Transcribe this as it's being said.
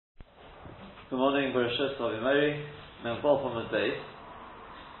Good morning, Bereshus Mary. Memphal from the base.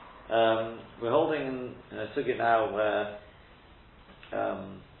 We're holding in a sugya now where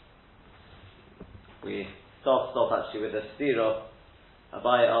we started off actually with a stira.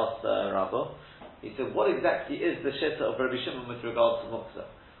 Abai asked Rabbo. He said, "What exactly is the shitta of Rabbi Shimon with regards to muksa?"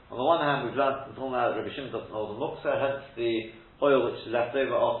 On the one hand, we've learned until now that Rabbi Shimon doesn't hold the muksa, hence the oil which is left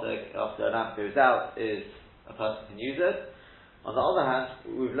over after a lamp goes out is a person can use it. On the other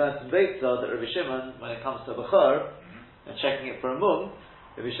hand, we've learned from Beitzah that Rabbi Shimon, when it comes to Bechor and checking it for a mum,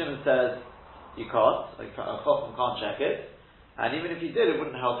 Rabbi Shimon says you can't, a chacham can't check it, and even if you did, it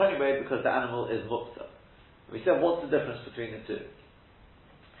wouldn't help anyway because the animal is mukta. We said, what's the difference between the two?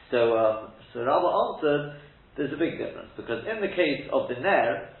 So Rabba answered, there's a big difference because in the case of the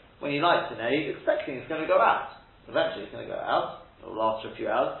ner, when he lights the ner, he's expecting it's going to go out. Eventually, it's going to go out. It will last for a few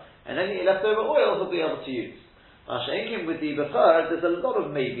hours, and then any leftover oil he'll be able to use. With the Bechor, there's a lot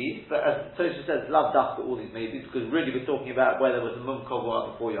of maybes, but as Tosha says, love dafka all these maybes, because really we're talking about where there was a mum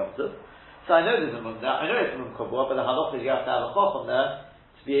kovua before Yom Tov. So I know there's a mum there, I know it's a mum kovua, but the halach is you have to have a chacham there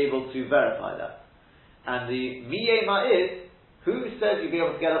to be able to verify that. And the miyema is, who says you'll be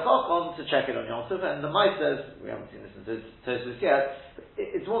able to get a chacham to check it on Yom Tov? And the Mai says, we haven't seen this in Tosha yet,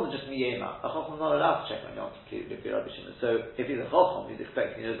 it's more than just miyema. A chacham is not allowed to check on Yom Tov. So if he's a chacham, he's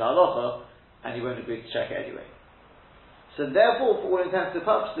expecting he knows the halacha, and he won't agree to check it anyway. So therefore, for all intents and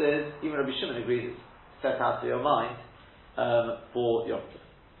purposes, even Rabbi Shimon agrees it's set out to your mind for Yom Tov.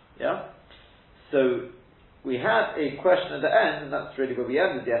 Yeah? So we had a question at the end, and that's really where we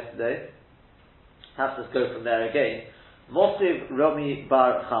ended yesterday. Have to go from there again. Mosiv Rami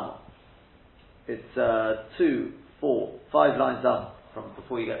Bar Chama. It's 2, 4, 5 lines up from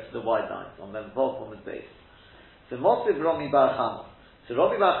before you get to the wide lines on the involved on the base. So Mosiv Rami Bar Chama. So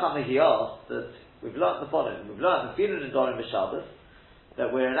Rami Bar Chama, he asked that we've learned the following. We've learned the Filin and Dorim B'Shabbos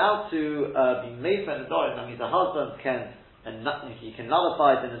that we're allowed to be Mefer and Dorim. That means a husband can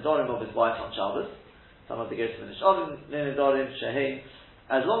nullify the Nedorim of his wife on Shabbos. Some of the Gershom and Shavim, Nedorim, Shehein,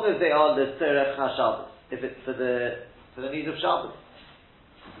 as long as they are the Tzerech HaShabbos, if it's for the needs of Shabbos.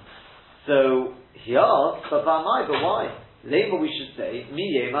 So he asked, but why? Lema we should say,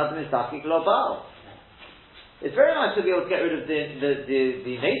 Mi Yemad Misaki Global. It's very nice to be able to get rid of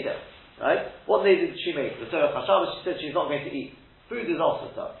the neder. Right? What neder did she make? The Tzerech HaShabbos, she said she's not going to eat. Food is also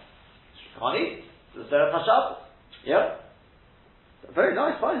stuff. She can't eat. The Tzerech HaShabbos. Yeah? Very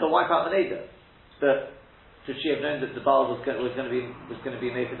nice, fine, he'll wipe out the neder. But should she have known that the Baal was going to be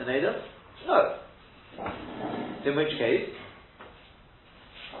made for the neder? No. In which case,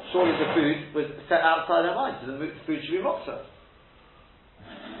 surely the food was set outside her mind, so the food should be moksa.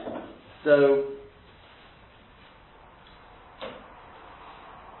 So,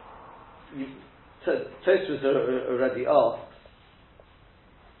 Tosfos already asked.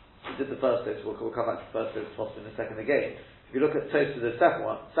 We did the first Tosfos. We'll come back to the first Tosfos in a second again. If you look at Tosfos, the second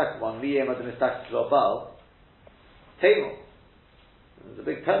one, Miyem Adamistak Global, Tamil. There's a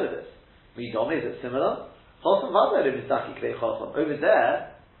big tell of this. Midom, is it similar? Over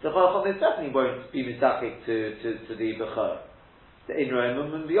there, the Chacham is definitely won't be mistakik to the Bechor. The Inro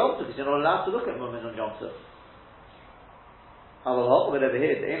Mum and Yom Tov, because you're not allowed to look at Mum on Yom Tov. But over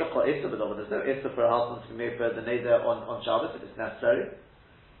here, there's no ifta for a husband to be made for the neder on Shabbos if it's necessary.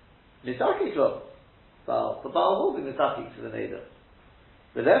 Misaki club. The Baal will be misaki to the neder.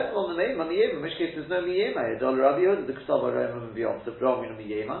 But therefore on the name, on the Yema, in which case there's no Miyema. Rabbi Yehuda, the Ksava Rayam and Yom Tov, Brahmin and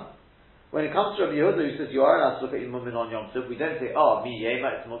Miyema. When it comes to Rabbi Yehuda, who says you are allowed to look at your mummin on Yom Tov, we don't say,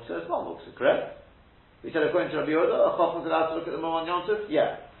 Miyema, it's Muksa, it's not Muksa, correct? We said according to Rabbi Yehuda, a Chacham is allowed to look at the mum on Yom Tov?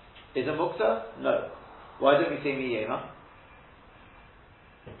 Yeah. Is it Muksa? No. Why don't we say Miyema?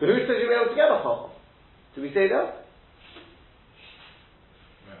 But who says you'll be able to get a chacham? Do we say that?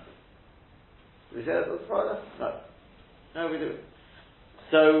 No. Do we say that as far as that? No. No, we do.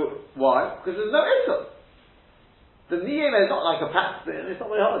 So, why? Because there's no issue. The miyema is not like a pact, it's not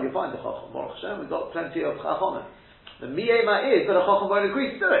very hard, you find the chacham. Baruch Hashem, we've got plenty of chacham. The miyema is, but the chacham won't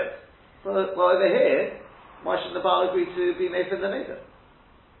agree to do it. Well, over here, why shouldn't the Baal agree to be made for the neder?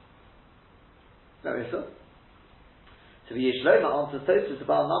 No issue. So the Yishloma answers Tosfos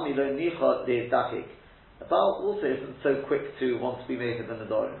about Nami lo nicha le'dakik. The Baal also isn't so quick to want to be made for the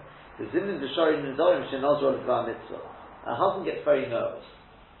Nedorim. The Zimnin D'Shorin Nedorim Shenazor L'Dvar Mitzvah. A husband gets very nervous.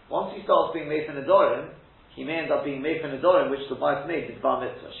 Once he starts being made for Nedorim, he may end up being made for Nedorim, which the wife made the Dvar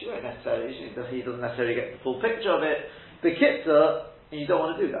Mitzvah. He doesn't necessarily get the full picture of it. The Kitzah, you don't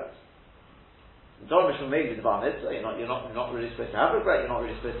want to do that. Nedorim is made with the Dvar Mitzvah. You're not really supposed to have regret. You're not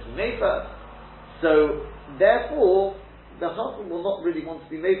really supposed to be made for. So therefore, the husband will not really want to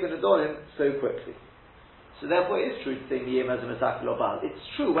be made for Nedorim so quickly. So therefore it is true to say Miyeh Mezeh Mesaki Lo Baal. It's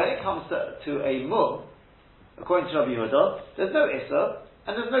true when it comes to a mum, according to Rabbi Yehuda, there's no Issa,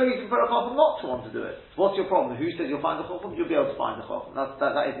 and there's no reason for a Chacham not to want to do it. What's your problem? Who says you'll find the Chacham? You'll be able to find the Chacham.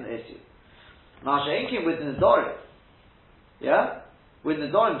 That isn't an issue. Ma'ashe'enkin with the Nedorim. Yeah? With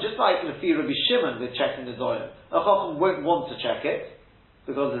Nedorim, just like Lefi Rabbi Shimon with checking the Nedorim, a Chacham won't want to check it,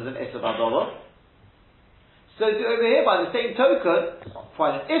 because there's an Issa Badolah. So over here, by the same token, it's not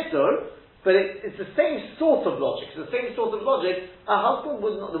quite an Issur, but it's the same sort of logic. It's the same sort of logic. A husband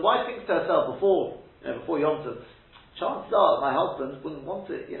would not, the wife thinks to herself before Yom Tov, chances are my husband wouldn't want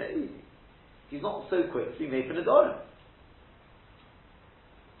it, he's not so quick to be made for Nedorim.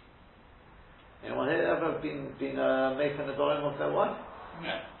 Anyone here ever been made for Nedorim of their wife?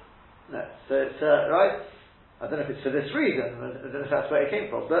 No. So it's, right? I don't know if it's for this reason, I don't know if that's where it came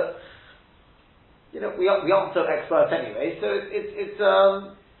from, but we aren't so expert anyway, so it's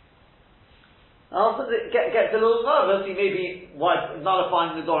husband gets a little nervous, he may be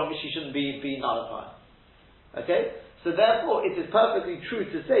nullifying the Nedorim which he shouldn't be nullifying. Okay? So therefore it is perfectly true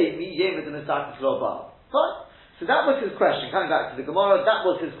to say Mi Yemed and Misaki Klobal. Fine. So that was his question. Coming back to the Gemara, that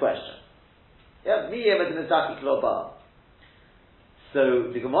was his question. Yeah, Mi Yemed and Misaki Klobal.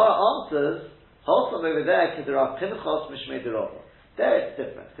 So the Gemara answers, Holsam over there, because there are Pinchos Mishmei Derova. There it's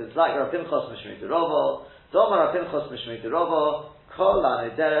different, because it's like Rav Pinchos Mishmei Derova, Doma Rav Pinchos Mishmei Derova, Kol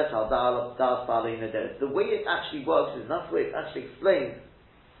HaNederet Al Das Bali Nederet. The way it actually works is not the way it actually explains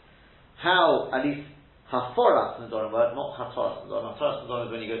how, at least, Haforas Nedorim work, not Hatoras Nedorim. Hatoras Nedorim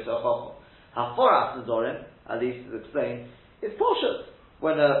is when you go to a Chacham. Haforas Nedorim, at least is explained, is Poshut.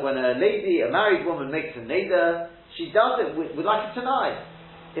 When a lady, a married woman makes a neder, she does it with like a Tanai.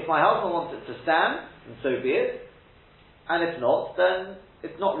 If my husband wants it to stand, then so be it. And if not, then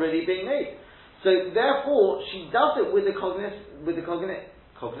it's not really being made. So therefore, she does it with the cognizance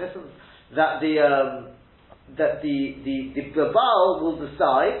that the Baal will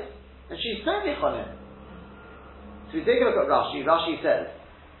decide, and she's certainly on it. So we take a look at Rashi. Rashi says,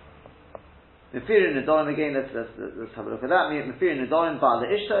 Mefir Nedorim again. Let's have a look at that. Mefir Nedorim Baal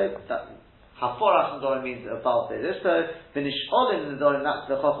Ishto. That Haforas Nedorim means a Baal Ishto. Finish Olin Nedorim. That's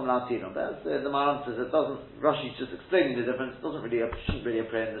the Chacham Latinon. That's the Maran says it doesn't. Rashi's just explaining the difference. Shouldn't really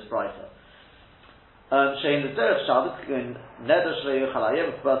appear in this writer. Shein the Terech Shabbos going Neder Shlei Yochalayim.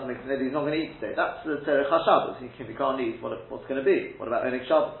 If a person makes a neder, he's not going to eat today. That's the Terech HaShabbos. He can't eat. What's going to be? What about Onik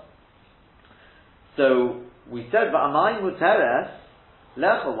Shabbos? So we said, "Va'amayim muteres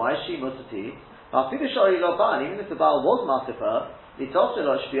lecha." Why is she mutati? Va'afilu shari lo ban. Even if the Baal was matifa, litoshe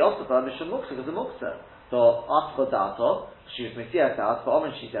lo shpiyosafa mishum muksa because the muksa. So ascho dato, she was mesiach das. But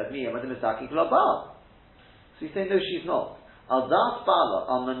Omen she said, "Me, I'm a misaki lo Baal." So you say, no, she's not. Al das Baala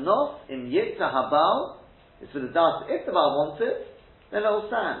al menos in yitza habal. It's for the das. If the Baal wants it, then it will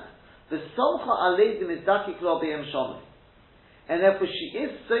stand. The somcha alei demizaki lo b'yem shomer. And therefore she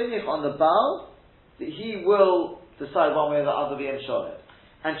is sonich on the Baal, that he will decide one way or the other b'yem shomer.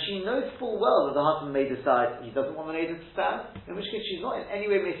 And she knows full well that the husband may decide he doesn't want the neder to stand, in which case she's not in any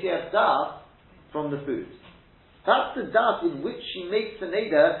way mesiach das from the food. That's the das in which she makes the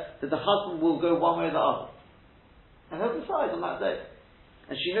neder that the husband will go one way or the other. And he'll decide on that day.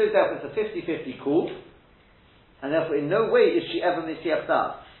 And she knows therefore it's a 50-50 call, and therefore in no way is she ever mesiach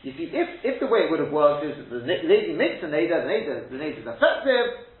das. You see, if the way it would have worked is that the lady makes a neder, the neder is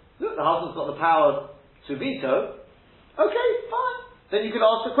effective, look, the husband's got the power to veto, okay, fine. Then you could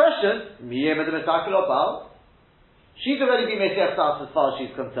ask the question, she's already been mesiach das as far as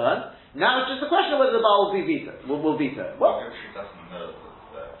she's concerned, now it's just a question of whether the Baal will veto. Will veto. Well, if she doesn't know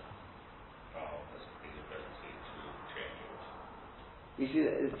that Baal has the ability to change it. You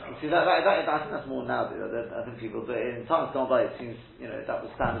see that I think that's more now. I think people do it. In times gone by, it seems that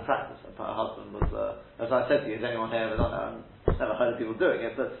was standard practice. Her husband was, as I said to you, has anyone here ever done that? I've never heard of people doing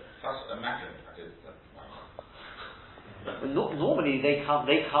it, but imagine I did that. Normally they come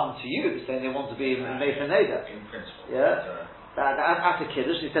to you saying they want to be made for neder. In principle, yeah. After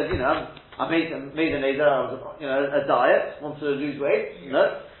Kiddush, he said, I made a neder. I was, a diet, want to lose weight. Yeah.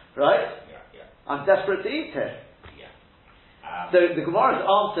 No, right? Yeah. I'm desperate to eat here. Yeah. So the Gemara's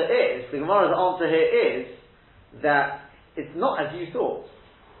answer here is that it's not as you thought.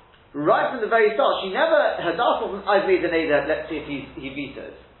 Right from the very start, her daf wasn't, I've made a neder, let's see if he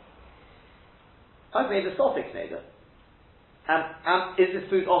vetoes. I've made a sophic neder. Is this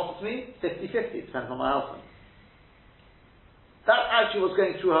food offered to me? 50-50, it depends on my husband. That's actually what's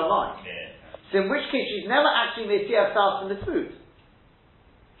going through her mind. Yeah. So in which case she's never actually made siyaf das from this food.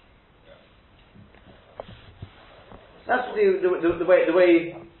 That's the way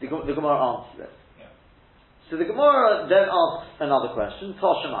the Gemara answers it. Yeah. So the Gemara then asks another question.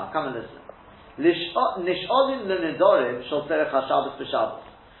 Toshima, come and listen. Nish'olim l'nedorim shal tzerech ha-Shabbos b'Shabbos.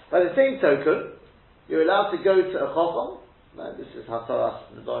 By the same token, you're allowed to go to a chacham. This is Hataras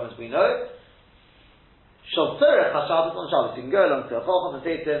Nedorim as we know it. Shal tzerech ha-Shabbos on Shabbos. You can go along to a chacham and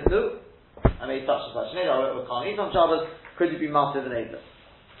say to him, no, I made such and such neder, I can't eat on Shabbos. Could you be master the neder?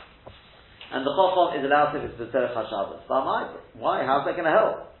 And the chacham is allowed to if it's the tzerech ha-Shabbos. Why? How's that going to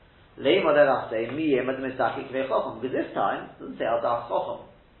help? Because this time it doesn't say al das chacham.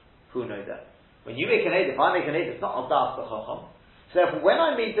 Who knows that? When you make a neder, if I make a neder, it's not al das chacham. So therefore, when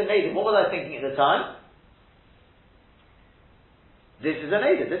I made the neder, what was I thinking at the time? This is a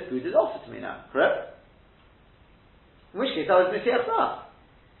neder. This food is offered to me now. Correct? In which case, I was misiach das.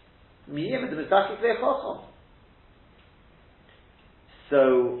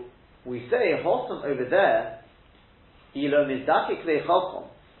 So we say chacham over there. Ilo mizdakik le'chacham.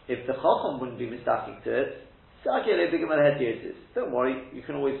 If the chacham wouldn't be mizdakik to it, don't worry, you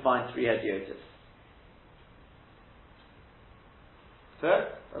can always find 3 hediotis.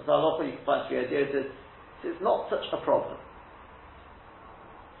 Correct? That's our law, you can find 3 hediotis. So it's not such a problem.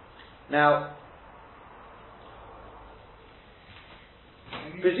 Now,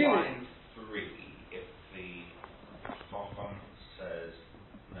 presumably, find 3 if the chacham says,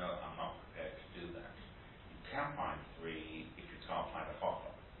 no, I'm not prepared to do that. You can find 3 if you can't find a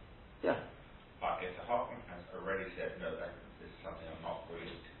chacham. yeah. But if the chacham has already said, no, this is something I'm not willing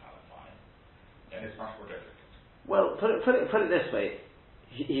to nullify, then it's much more difficult. Well, put it this way.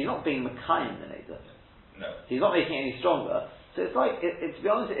 He's not being Mekayim the neder. No. He's not making it any stronger. So it's like, to be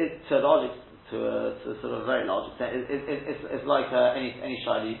honest, it's to a sort of very large extent, it's like any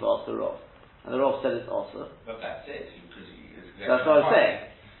shayla you ask the Rav. And the Rav said it's also. But that's it. That's what I was saying.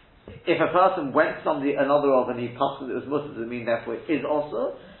 If a person went to another Rav and he passed it was Muslim, does it mean therefore it is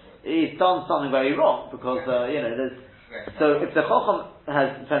also? He's done something very wrong because, there's. So if the Chacham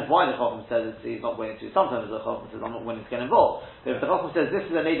depends why the Chacham says he's not willing to. Sometimes the Chacham says I'm not willing to get involved. But if the Chacham says this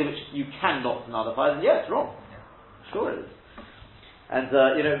is a neder which you cannot nullify, then yeah, it's wrong. Sure it is. And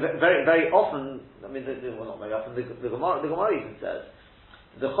very very often, I mean, not very often. The Gemara even says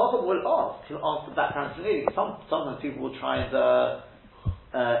the Chacham will ask. He'll ask the background to the neder. Sometimes people will try and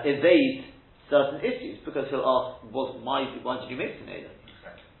evade certain issues because he'll ask, why did you make the neder?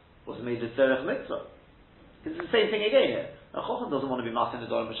 Was it made the tzerech mitzvah? It's the same thing again here. A chacham doesn't want to be master in the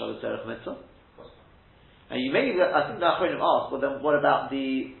Dorim B'Shabbat tzerech mitzvah. And you may, I think the Achronim asked, well then what about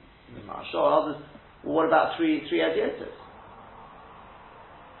the Mashal, others, well, what about 3 adiotas?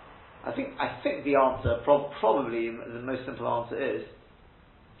 I think the answer, probably the most simple answer is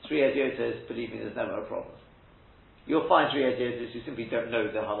 3 adiotas, believe me, there's never a problem. You'll find 3 adiotas, you simply don't know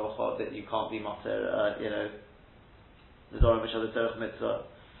the halacha, that you can't be master, the Dorim B'Shabbat tzerech mitzvah.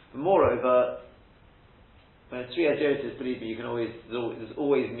 Moreover, when 3 adiotas, believe me, there's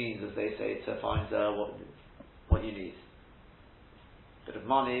always means, as they say, to find what you need. Bit of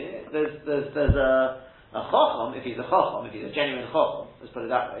money. There's a chacham. If he's a genuine chacham, let's put it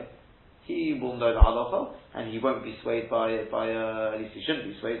that way, he will know the halacha, and he won't be swayed by at least he shouldn't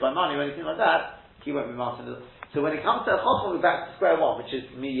be swayed by money or anything like that. He won't be master. So when it comes to a chacham, we're back to square one, which is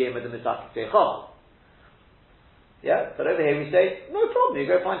mi yema the mitzvah chacham. Yeah, but over here we say, no problem, you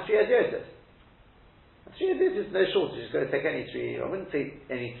go find 3 adiotas. 3 adiotas, no shortage, just go take any 3, I wouldn't say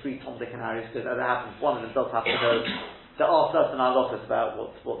any 3 Tom, Dick and Harrys, because as it happens, one of them does have to know, there are certain halachas about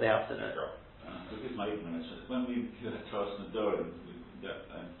what they have to know. Forgive my ignorance, when we trust Nedorim,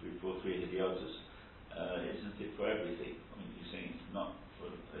 before 3 idiotas, isn't it for everything? I mean, you're saying it's not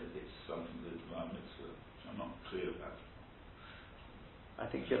for, it's something that I'm not clear about. I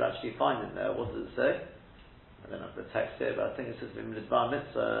think you'll actually find in there, what does it say? I don't have the text here, but I think it says in Midbar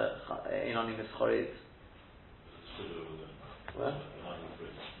Mitzvah, Einani Mischorit. Where?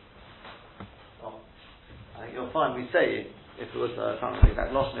 I think you'll find, we say, if it was, I can't remember the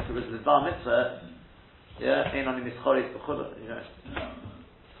exact Lashon, if it was Midbar Mitzvah, Einani Mischorit B'chula,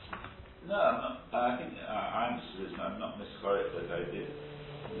 No, I think I understood I'm not mischorit, but I did.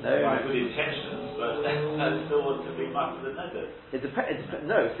 No, good intentions, but I still want to be much of the neder. It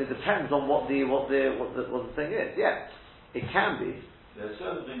depends on what the thing is. Yeah, it can be. There are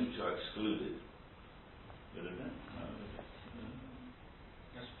certain things which are excluded. Isn't it?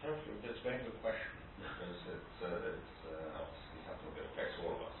 That's perfect. That's a very good question because obviously something that affects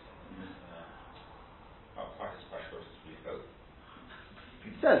all of us. Not quite as much as we hope.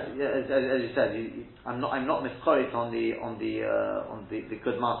 It says, as you said, I'm not mischorit on the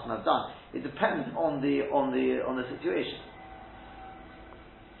good master I've done. It depends on the situation.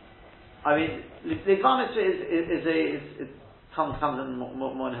 I mean, the advantage is comes in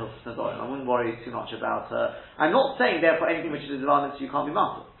more in Hilchos Nedorim. I wouldn't worry too much about. I'm not saying therefore anything which is advantage you can't be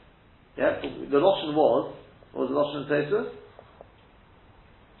master. Yeah, the Lashon was, what was the Lashon in Tosfos?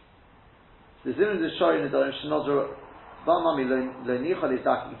 The Zimun D'Shari Nedarim Shenozor Balmami Lo Nicha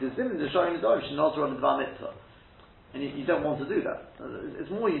L'Daki. The Zimun D'Shari Nedarim Shenozor on the Dvar Mitzvah. And you don't want to do that. It's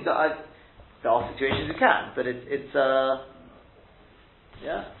more you don't. There are situations you can, but it's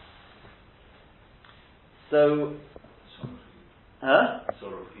yeah. So,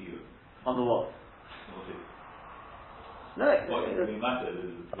 Sort of you. on the what? No,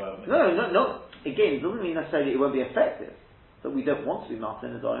 no. Again, it doesn't mean necessarily it won't be effective, but we don't want to be marked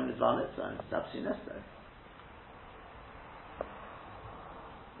in the Dorim and Dvar Mitzvah, and it's absolutely necessary.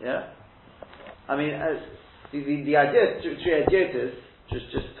 Yeah, I mean, the idea, three ideas is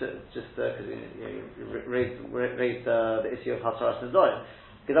just because you raised the issue of Hatzaras and Dorim,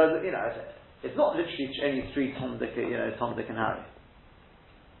 because it's not literally only three Tom, Dick, Tom, Dick, and Harry.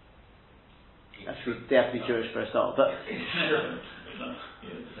 Actually, they have to be Jewish for a start, but they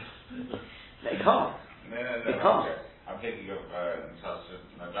can't. They can't. I'm thinking of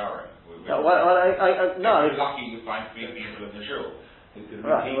Nadarim. No, no. If you're lucky, you find three people in the shul.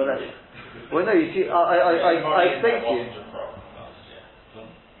 Right. Well, no. You see, I explained to you.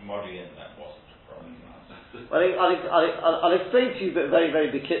 Modian, that wasn't a problem. I'll explain to you, but very, very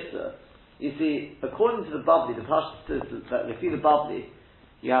bekitzer. You see, according to the Babli, the Pashtus says that if you the Babli,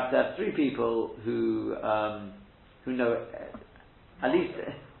 you have to have three people who know at least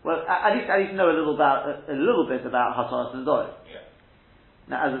know a little bit about Hatzaras and Dorim. Yeah.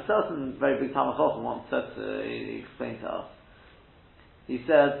 Now, as a certain very big Talmud Chacham once said he explained to us, he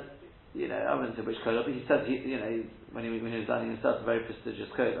said, I wouldn't say which kollel, but he said when he was learning a certain very prestigious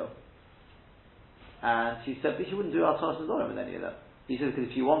kollel, and he said, but he wouldn't do Hatzaras and Dorim with any of them. He said, because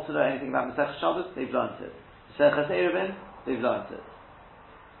if you want to know anything about Masechus Shabbos, they've learned it. Masechus Eruvin, they've learned it.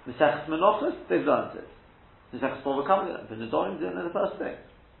 Masechus Menachos, they've learned it. Masechus Bava Kama, but Nedarim didn't know the first thing.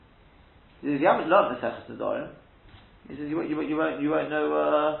 He says, you haven't learned Masechus Nedarim. He says, you won't know, you won't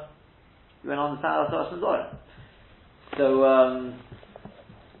understand Hatzaras and Dorim. So,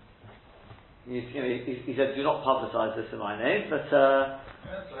 he said, do not publicise this in my name, but yeah,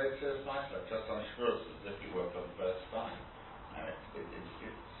 so it's nice, like just on Shavuos, as if you worked on the first time. And it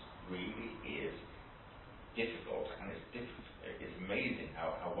really is difficult, and it's amazing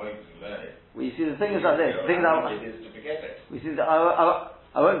how well you can learn it. Well, you see, the thing is like this. The thing it is to forget it. We see that I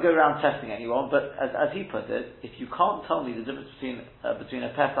won't go around testing anyone, but as he put it, if you can't tell me the difference between a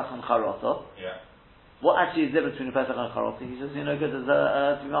Pesach and Charotah, yeah. What actually is the difference between a Pesach and a Charotah? He says, you're no good as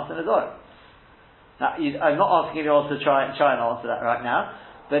to be master in a door. Now, I'm not asking you all to try and answer that right now,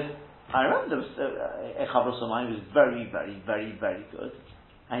 but I remember there was a Chavros of mine who was very, very, very, very good,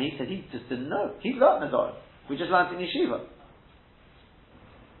 and he said he just didn't know. He learned Nadar. We just learned in yeshiva.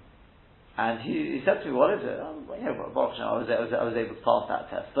 And he said to me, "What is it?" I was able to pass that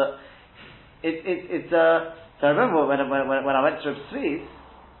test. But so I remember when I went to Reb Tzvi,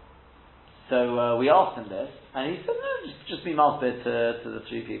 so we asked him this, and he said, "No, just be malbid to the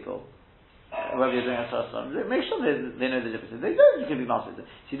three people, whoever you're doing a first time. Make sure they know the difference. They know you can be malbid."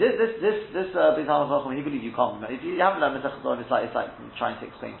 See, this Beit Hamash, he believe you can't. If you haven't learned Masechus Dorim, it's like trying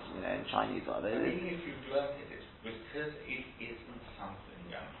to explain, in Chinese or whatever. Even if you've learned it, it's because it isn't something.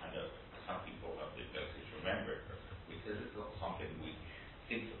 I know some people have the ability to remember it, because it's not something we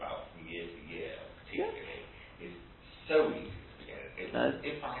think about from year to year, particularly. Yeah. It's so easy to forget it.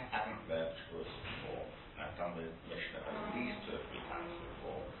 If I haven't learned Shavuos before, and I've done the Mishnah at least 2 or 3 times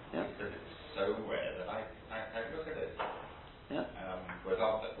before, because it's so rare that I look at it. Yeah. With the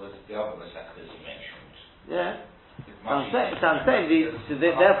other Masechtas you mentioned. Yeah. I'm saying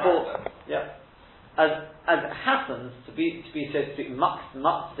therefore, yeah. As it happens to be so to speak,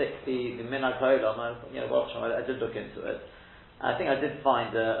 mutzdik the minhag ha'olam. I did look into it. I think I did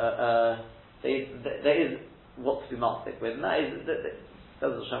find there is what to be mutzdik with, and that is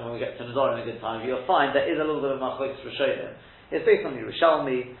when we get to Nedarim in a good time, you'll find there is a little bit of machlokes rishonim. It's based on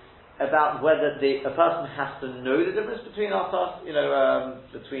Yerushalmi about whether a person has to know the difference between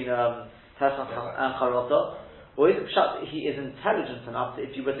between Pesach and Charotah. Or is it pshat that he is intelligent enough that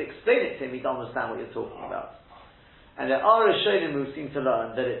if you were to explain it to him, he'd understand what you're talking about? And there are Rishonim who seem to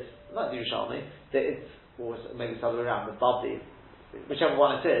learn that it's, not Yerushalmi, that it's, or maybe it's the other way around, the Babli, whichever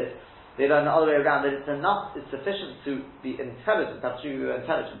one it is, they learn the other way around, that it's sufficient to be intelligent, to have true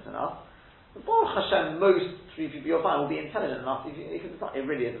intelligence enough. But Baruch Hashem, most three people you'll find will be intelligent enough, it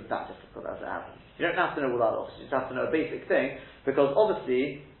really isn't that difficult as it happens. You don't have to know all that office, you just have to know a basic thing, because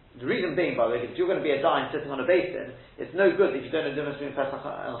obviously, the reason being, by the way, if you're going to be a dime sitting on a basin, it's no good if you don't know the difference between Pesach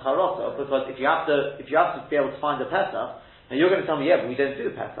and Charotah, because if you have to be able to find the Pesach, now you're going to tell me, yeah, but we don't do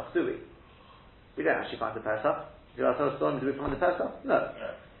the Pesach, do we? We don't actually find the Pesach. Do we find the Pesach? No.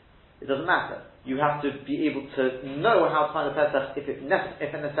 It doesn't matter. You have to be able to know how to find the Pesach if it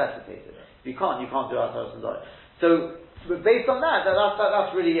necessitates it. If you can't do Ataros Nedarim. So, but based on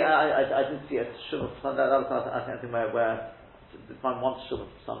that's really, I did see a shul, that was I think where find one shul,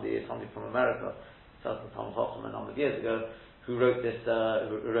 somebody from America, Tom Hoffman a number of years ago, who wrote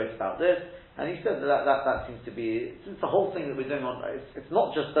about this, and he said that seems to be, since the whole thing that we're doing on, it's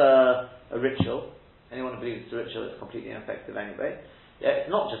not just a ritual. Anyone who believes it's a ritual, it's completely ineffective anyway. Yeah, it's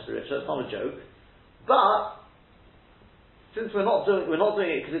not just a ritual, it's not a joke. But since we're not doing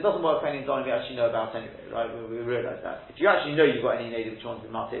it because it doesn't work for any Zonim we actually know about anyway, right? We realise that. If you actually know you've got any native which wants to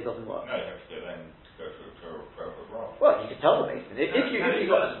be martyr, it doesn't work. No, you have to go to a role. Well, you can tell the Mason. If you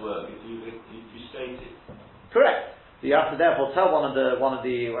does work if you state it. Correct. So you have to therefore tell one of the well,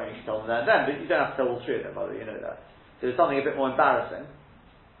 you can tell them there and then, but you don't have to tell all three of them, by the way, you know that. So there's something a bit more embarrassing.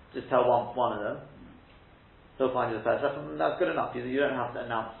 Just tell one of them. He'll find you the Pesach, and that's good enough. You don't have to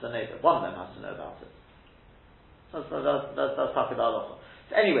announce to the neighbour. One of them has to know about it. That's Takid Halacha.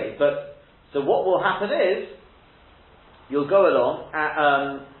 So anyway, so what will happen is, you'll go along,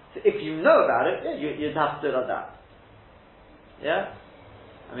 so if you know about it, you'd have to do it like that. Yeah?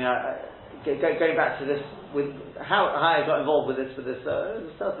 I mean, going back to this, with how I got involved with this, I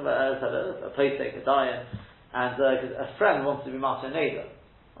had a place taker dying, and because a friend wanted to be Martin Neder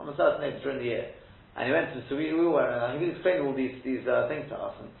on a certain day during the year. And he went to, so we were, he was explaining all these things to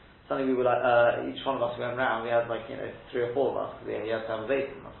us, and suddenly we were like, each one of us went round, we had 3 or 4 of us, because he had to have a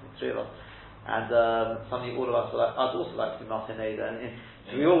baby, 3 of us, and suddenly all of us were like, I'd also like to be Martin Neder, and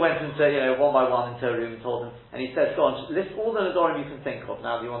so we all went into, one by one into a room and told him, and he said, go on, list all the Nedarim you can think of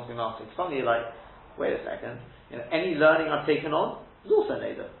now that you want to be Martin. Suddenly you're like, wait a second, any learning I've taken on is also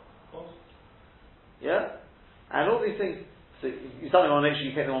Neder. Yeah? And all these things, so you suddenly want to make sure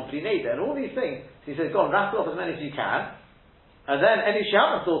you take them on to be Neder, and all these things. So he says, go on, rattle off as many as you can, and then any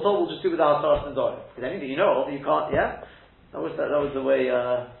She'amas also we'll just do with the Hataras Nedarim. Because anything you know of, you can't, yeah? That was the way,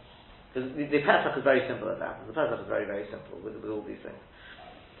 because the Pesach is very simple at that. The Pesach is very, very simple with all these things.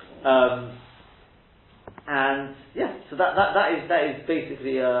 And, yeah, so that is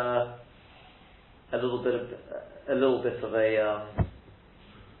basically a little bit of a,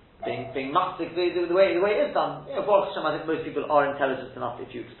 being mastic, the way it is done. Baruch Hashem, I think most people are intelligent enough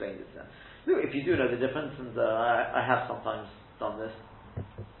if you explain this to them. If you do know the difference, and I have sometimes done this,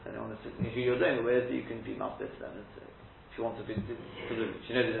 depending on who you're doing it with, you can be mastic to them. If you want to be, if you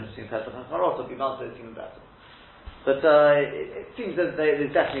know the difference between Pesach and Charot, be mastic, it's even better. But it seems that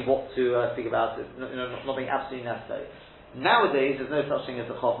there's definitely what to speak about. It's not being absolutely necessary. Nowadays, there's no such thing as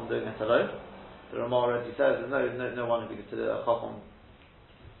a chacham doing it alone. The Ramah already says there's no one who can consider a chacham.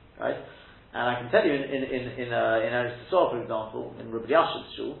 Right? And I can tell you in Eretz Yisrael, for example, in Rabbi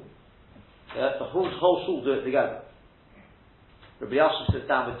Yashiv's shul, the whole shul do it together. Rabbi Yashiv sits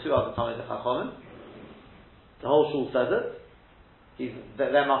down with 2 other Talmidei Chachamim. The whole shul says it.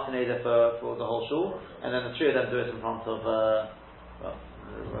 They're Martineda for the whole shul, and then the 3 of them do it in front of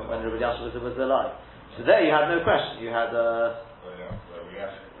when Rabbi Yashiv was alive. So there you had no question. You had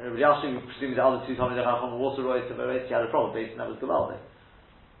Rabbi Yashiv, presumably the other 2 Talmidei Chachamim were also Roy Tavares. He had a problem, based, and that was Gavaldi.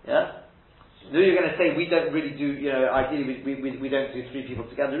 Yeah? So you're going to say we don't really do, ideally we don't do 3 people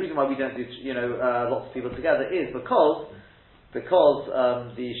together. The reason why we don't do, lots of people together is because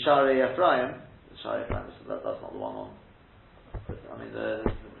the Sharei Ephraim, that's not the one on, I mean the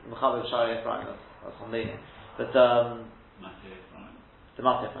Mechaber of Sharei Ephraim, that's on meaning. But the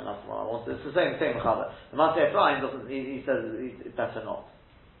Matei Ephraim, that's what I wanted. It's the same Mechaber. The Matei Ephraim doesn't, he says it's better not.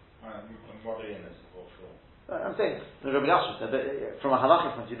 What in is for sure. I'm saying, the Rabbi Yashiv said that from a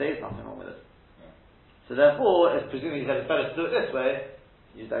halachic point of view, there is nothing wrong with it. Yeah. So therefore, if presumably he said it's better to do it this way,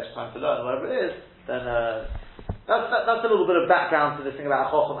 use the extra time to learn, whatever it is, then that's a little bit of background to this thing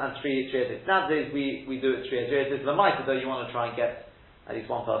about Chacham and Tri Adis. Nowadays we do it Tri Adis. The Maita, though, you want to try and get at least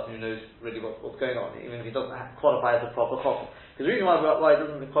one person who knows really what's going on, even if he doesn't qualify as a proper Chacham. Because the reason why it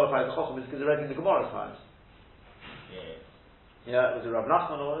doesn't qualify as a Chacham is because they're read in the Gemara times. Yeah, was it Rav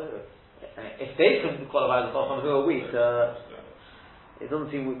Nachman or whatever? If they couldn't qualify as a Chacham, who are we? It doesn't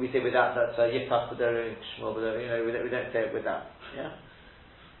seem we say with that Yiftach B'derei Shmuel B'derei. We don't say it with that. Yeah.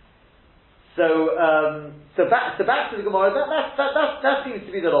 So back to the Gemara. That seems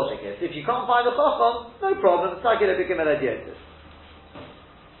to be the logic here. So if you can't find a Chacham, no problem. It's like a big idiotis.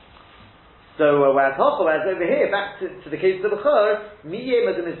 So whereas over here, back to the case of the Bechor, Miyeh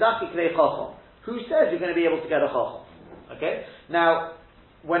Madamizaki Klei Chacham. Who says you're going to be able to get a Chacham? Okay. Now,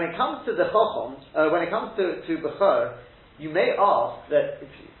 when it comes to the Chacham, when it comes to Bechor, you may ask that,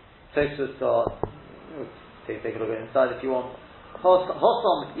 take a look inside if you want.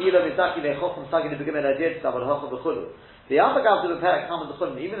 The other guy to the perek comes to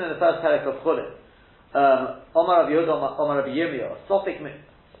Chulin, even in the first perek of Chulin. Omar Rabbi Yehuda, Omar Rabbi Yirmiyah, Sofik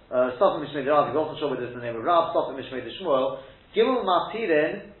Mishmei Rav, you're also sure whether it's the name of Rav, Sofik Mishmei Shmuel, Gimel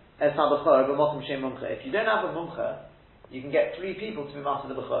Matirin Es HaBechor, B'mokum Shem Mumcha. If you don't have a Mumcha, you can get 3 people to be master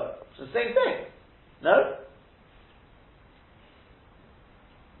the Bechor. It's the same thing. No?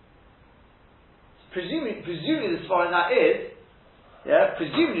 Presumably the Svar in that is,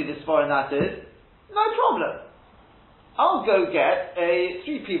 presumably the Svar in that is, no problem. I'll go get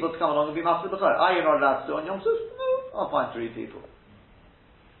 3 people to come along and be master of the Bechor. Are you not allowed to do on Yom Tov? No, I'll find 3 people.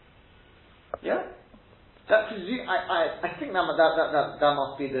 Yeah? I think that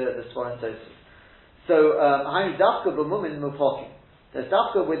must be the Svar in Tosfos. So, Hainu Dafka b'mumin mupokim. There's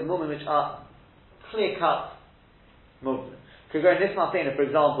Dafka with mumin which are clear-cut mumin. Could go in this Masena, for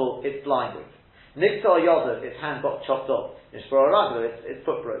example, it's blinded. Nikta Yoda, its hand got chopped off. Nishbara Ragla, its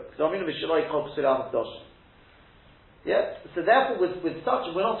foot broke. So I mean, yeah? So therefore, with such,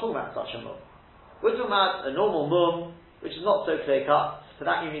 we're not talking about such a mum. We're talking about a normal mum, which is not so clear cut. For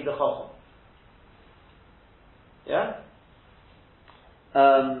that you need the chacham. Yeah?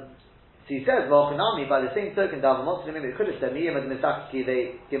 So he says, Malchanami, by the same token, it could have said, Miyam ad Misaki,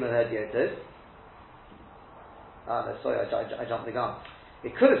 they give him a hediotis. No, sorry, I jumped the gun.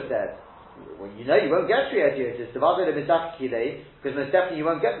 It could have said, well, you won't get 3 hediotis, because most definitely you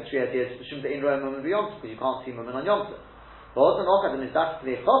won't get the 3 hediotis, because you can't see Mumin on Yom Tov. The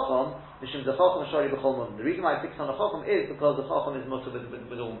reason why I fix on the Chacham is because the Chacham is mutter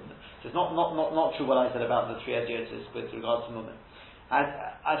with all Mumin. So it's not true what I said about the 3 hediotis with regards to Mumin.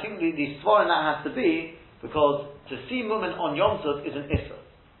 I think the svar in that has to be because to see Mumin on Yom Tov is an Issa.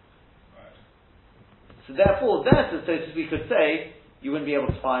 Right. So therefore, we could say you wouldn't be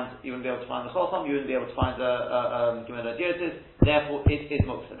able to find the Chacham, you wouldn't be able to find the Gimel Adiotis. Therefore, it is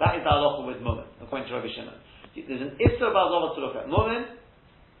Muktzah. That is the halacha with Mumin, according to Rabbi Shimon. There's an Issa about Lava to look at Mumin.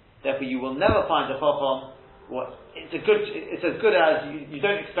 Therefore, you will never find the Chacham. It's as good as you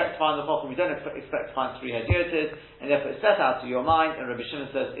don't expect to find the Chacham, you don't expect to find 3 Hadiotis, and therefore it's set out to your mind, and Rabbi Shimon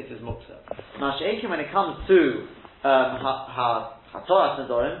says it is Muktzah. Now, when it comes to HaTorah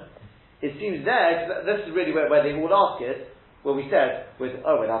Nedorim, it seems there, this is really where they all ask it, where we said, with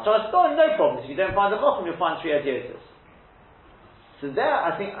HaTorah Nedorim, no problem, if you don't find the Chacham, you'll find 3 Hadiotis. So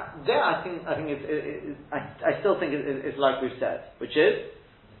I still think it's like we've said, which is,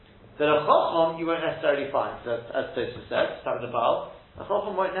 that a Chacham you won't necessarily find, as Tosfos said, start with the Baal, a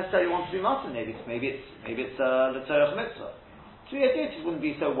Chacham won't necessarily want to be matzah, maybe it's L'Tzorech Mitzvah. 3 Hadiotis wouldn't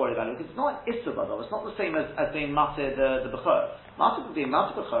be so worried about it, because it's not an Issa Badal, it's not the same as being matzah the Bechor. Matzah could be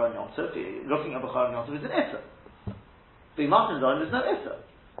matzah Bechor on Yom Tov, looking at Bechor on Yom Tov is an Issa. Being matzah in Nedorim, there's no Issa.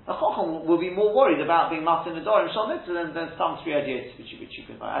 A Chacham will be more worried about being matzah in Nedorim Shal Mitzvah than some 3 Hadiotis which you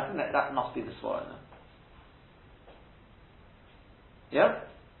can find. I think that must be the svar in there. Yeah?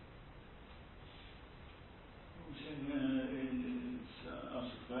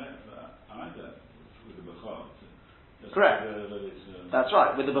 Correct. That's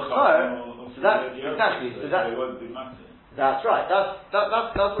right. With the Bechor, exactly. That's right. That's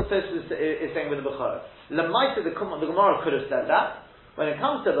what Tosfos is saying with the Bechor. Lemaita, the Gemara could have said that. When it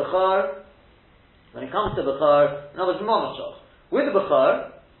comes to Bechor, in other words, Monoshach. With the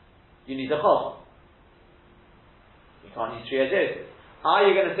Bechor, you need a Chacham. You can't use 3 Hadiotis. Are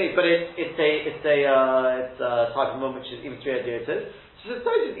you going to say, but it's a type of mum which is even 3 Hadiotis? So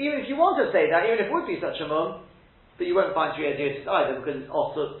suppose even if you want to say that, even if it would be such a mum, but you won't find 3 Hadiotis either, because it's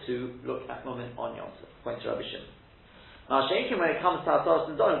also to look at Mumin on Yom Tov, according to Rabbi Shimon. Now, Sheikin, when it comes to HaTorah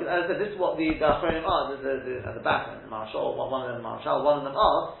Nedorim, as I said, this is what the Achronim are, at the back, the Marshal, one of them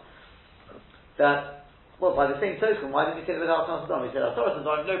asked, that, well, by the same token, why didn't you say that with HaTorah Nedorim? We said HaTorah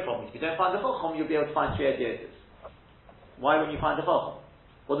Nedorim, no problem. If you don't find the Chacham, you'll be able to find 3 Hadiotis. Why wouldn't you find the Chacham?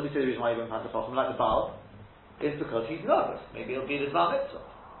 What did we say the reason why you wouldn't find the Chacham, like the Baal? Is because he's nervous. Maybe it'll be the Zman Mitzvah.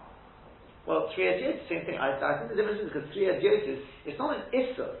 Well, 3 Hadiotis, same thing. I think the difference is because 3 Hadiotis, it's not an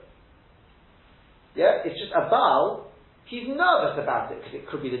Issa. Yeah? It's just a Baal, he's nervous about it, because it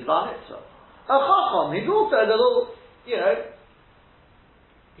could be the Zman Mitzvah. A Chacham, he's also a little,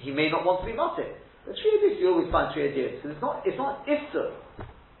 he may not want to be Matir. But 3 Hadiotis, you always find 3 Hadiotis, because it's not Issa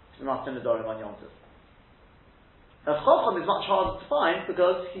to be Matir Nedorim on Yom Tov. A Chacham is much harder to find,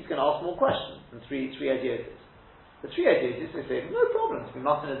 because he's going to ask more questions than 3 Hadiotis. The 3 Hadiotis, they say, no problem, to be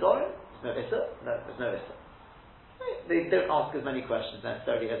Matir Nedorim, there's no Issa. No, there's no Issa. They don't ask as many questions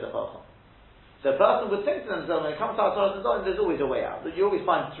necessarily as a Chacham. So a person would think to themselves, when it comes to HaTorah Nedorim, there's always a way out. You always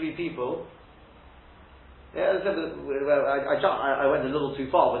find 3 people. Yeah, as I said, I went a little too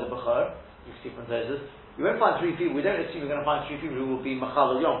far with the Bechor. You see from Tosfos. You won't find 3 people. We don't assume you're going to find 3 people who will be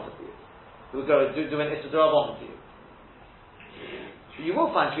Machal Yom for you, who will go do an Issa D'Rabbanan for you. You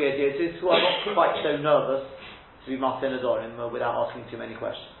will find three idiots who are not quite so nervous to be Matin Adorim without asking too many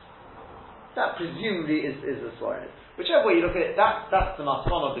questions. That presumably is the Svarim. Whichever way you look at it, that's the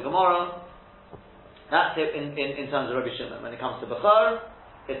Maton of the Gemara. That's it in terms of Rabbi Shimon. When it comes to Bechor,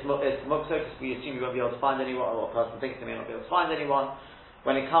 it's Muktzah, because we assume you won't be able to find anyone, or a person thinks they may not be able to find anyone.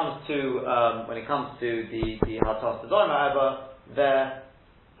 When it comes to the Hatas Adorim, however, there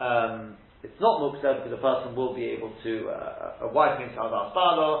it's not Muktzah, because a person will be able to a wife means Al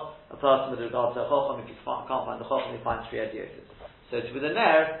Spalo, a person with regard to a Chochem, if you can't find the Chochem, you find three idiots. So with a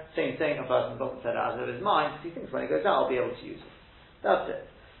Ner, same thing, a person doesn't set it out of his mind, because he thinks when he goes out, I'll be able to use it. That's it.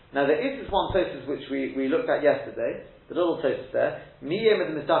 Now there is this one Tosfos which we looked at yesterday, the little Tosfos there, Miyem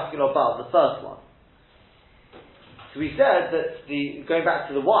and the Mistafkin Obal, the first one. So we said that going back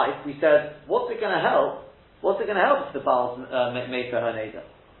to the wife, we said, what's it going to help? What's it going to help if the Baal's made for her neighbor?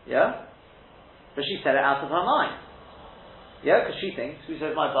 Yeah? But she said it out of her mind. Yeah, because she thinks, we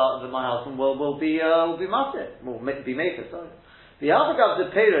said my husband will be matir, will be made for, sorry. The other guy,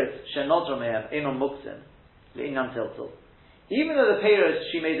 the peiros shenodra mehem enon muktzin le'inyan tiltul. Even though the peiros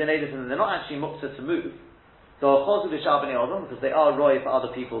she made the native and they're not actually muktzah to move, because they are roy for other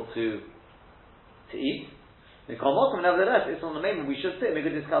people to eat. Nevertheless, it's on the main. We should say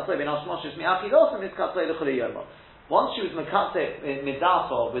once she was mekatze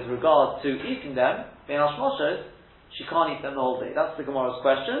midato with regard to eating them, she can't eat them the whole day. That's the Gemara's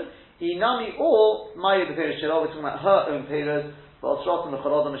question. Inami or Maya the Peiros Shelo, we're talking about her own Peiros, but Osrot and the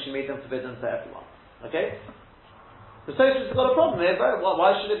Chorodom, she made them forbidden for everyone. Okay? The Tosfos has got a problem here, but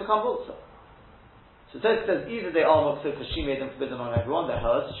why should they become Muktzah? So Tosfos says either they are Muktzah because she made them forbidden on everyone, they're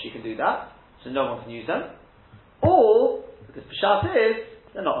hers, so she can do that, so no one can use them. Or, because Peshat is,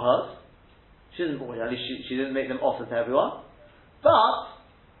 they're not hers. She doesn't, at least she didn't make them offer to everyone. But,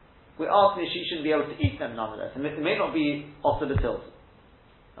 we're asking if she shouldn't be able to eat them nonetheless. It may not be offered a tilt.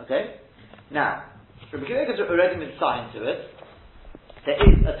 Okay? Now, Rabbi Akiva has already been signed to it. There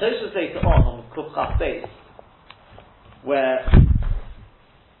is a Tosfos later on Kuf Chaf Beis, where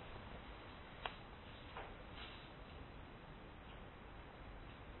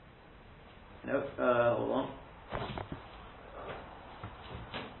hold on.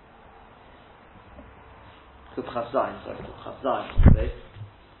 Kuf Chaf Zayin,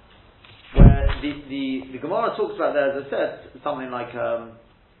 where the Gemara talks about there, as I said, something like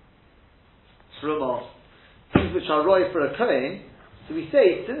Truma, things which are roy for a Kohen. So we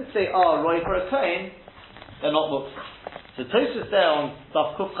say, since they are roy for a Kohen, they're not muktzah. So Tosfos there on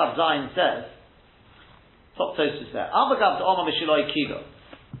Daf Kuf Chaf Zayin says, top Tosfos there, Avagav to Oma Mishiloi Kigo.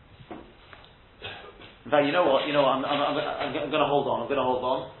 In fact, you know what? I'm going to hold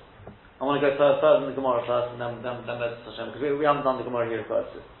on. I want to go further in the Gemara first, and then Hashem, because we haven't done the Gemara here first.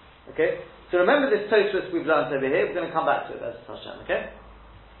 Okay? So remember this Tosfos we've learned over here, we're going to come back to it, that's Hashem, okay?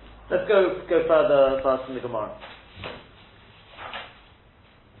 Let's go further first in the Gemara.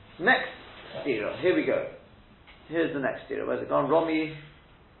 Next stira, here we go. Here's the next stira. Where's it gone? Romi.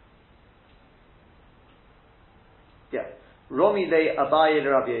 Yeah. Romi le Abaye le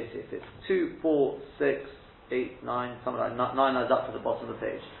Rabbi Yosef. It's 2, 4, 6, 8, 9, something like 9 lines up to the bottom of the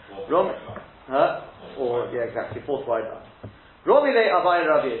page. Romi, exactly, 4th wide line. Romi le Abaye le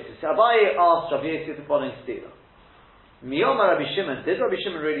Rabbi Yosef. So Abaye asked Rabbi Yosef the following stira. Miyoma Rabbi Shimon, did Rabbi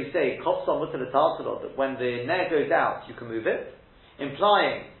Shimon really say Kofsa mutal etaltalot, that when the nair goes out you can move it?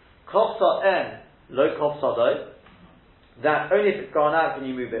 Implying Kofsa en lo Kofsa do, that only if it's gone out can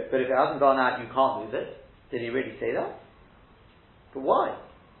you move it, but if it hasn't gone out you can't move it. Did he really say that? But why?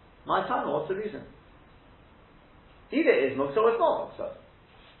 My time, what's the reason? Either it is Muktzah or it's not Muktzah.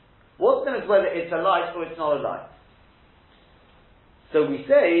 What's the difference whether it's a light or it's not a light? So we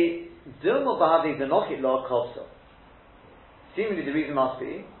say Dilma Bahadi Zanokit Lo Kofsa. Seemingly the reason must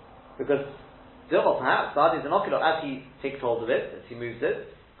be because Dilma perhaps Bahadi Zanokit Lo, as he takes hold of it, as he moves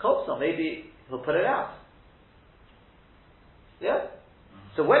it, Kofsa, maybe he'll put it out. Yeah?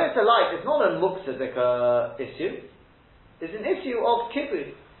 So when it's a light, it's not a Muktzah issue. It's an issue of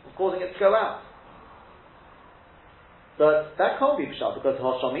kibbutz, of causing it to go out. But that can't be pshat, because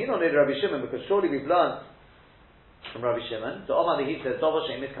Hashamin on Rabbi Shimon, because surely we've learned from Rabbi Shimon, so Omar he says, Dov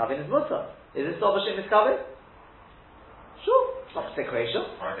Hashem Miskavin is Mutter. Is this Dov Hashem Miskavin? Sure. It's not secretion.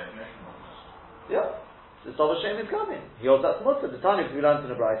 Yeah. It's Dov Hashem Miskavin. He holds that's Mutter. The time we learned in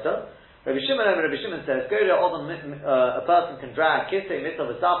the Brisa, Rabbi Shimon says, go to a person can drag Kisei,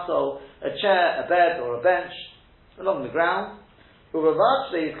 Mitzvah, a chair, a bed, or a bench, along the ground, as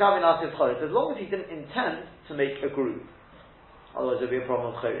long as he didn't intend to make a groove. Otherwise there would be a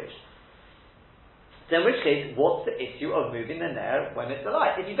problem of Choresh. then in which case, what's the issue of moving the ner when it's a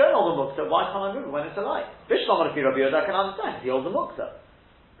light? If you don't hold the muksa, why can't I move it when it's a light? Bishlam if Rabbi Yehuda, I can understand, if he holds the muksa.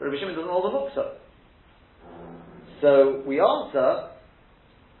 But Rabbi Shimon doesn't hold the muksa. So we answer,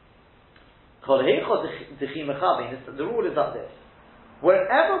 the rule is like this.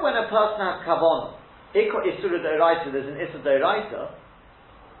 Wherever when a person has kavanah, isur d'oraisa, there's an isur d'oraisa.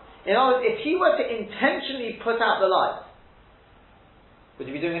 In other words, if he were to intentionally put out the light, would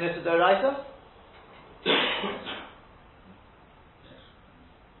he be doing an isur d'oraisa?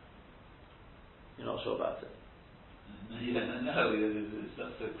 You're not sure about it? No, it's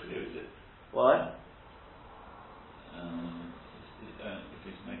not so clear, is it? Why? If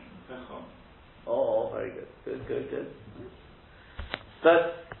he's making pechon. Oh, very good. Good. But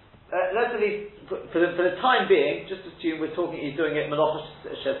let's at least, for the time being, just assume he's doing it Menocha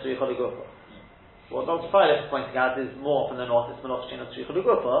Shetzri Choligofa. What Dr. Freilich is pointing out is more often than not it's Menocha Shetzri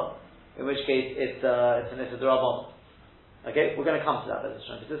Choligofa, in which case it's an Issa D'Rabbanan. Okay, we're going to come to that,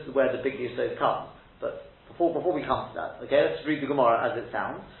 because this is where the big Yisod comes. But before we come to that, okay, let's read the Gemara as it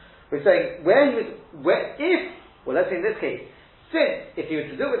sounds. We're saying let's say in this case, since if he were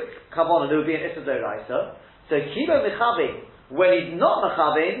to do it with Kavanah, there would be an Issa D'Oraisa. So Kilo Mechavin, when he's not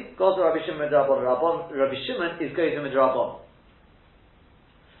Mechavin, goes to Rabbi Shimon Midrabban. Rabbi Shimon is going to Midrabban.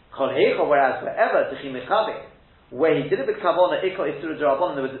 Whereas wherever Techi Mechavin, where he did it with Kavanah, Iko Issur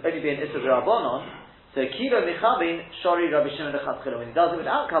D'Rabbanan, there would only be an Issur D'Rabbanan. So Kilo Mechavin, Shori Rabbi Shimon Lechatchila. When he does it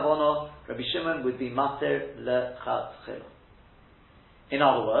without Kavanah, Rabbi Shimon would be Mater Lechatchila. In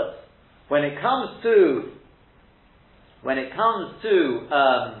other words, when it comes to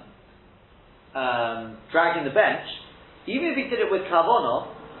dragging the bench, even if he did it with kavanah,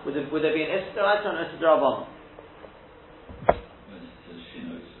 would there be an Issa D'Oraisa or an Issa D'Rabbanan?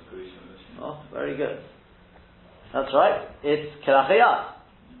 Oh, very good. That's right. It's Kelachayat.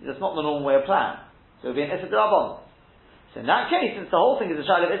 That's not the normal way of plan. So it would be an Issa D'Rabbanan. So in that case, since the whole thing is a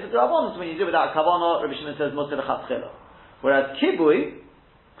child of Issa D'Rabbanan, so when you do it without kavanah, Rabbi Shimon says Mutter L'Chatchila. Whereas Kibui,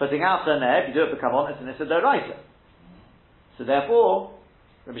 putting out the ner, if you do it with kavanah, it's an Issa D'Oraisa. So therefore,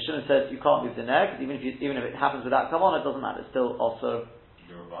 Rabbi Shimon says you can't move the ner, because even if it happens without kavanah, it doesn't matter. It's still also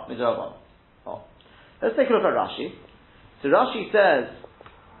midrabanan. Oh. Let's take a look at Rashi. So Rashi says,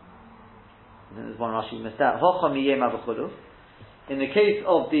 there's one Rashi we missed out. In the case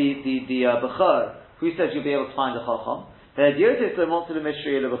of the Bechor, who says you'll be able to find the Chacham? Hediotis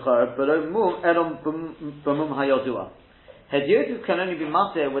can only be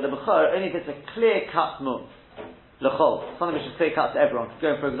matter with a Bechor only if it's a clear cut mum. L'chol, something which is clear cut to everyone.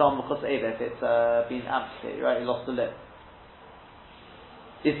 Go for example, Chus Eva, if it's been amputated, right? He lost a lip.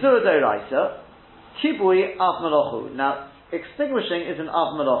 Isur D'Oraisa, Kibui Av Melochu. Now, extinguishing is an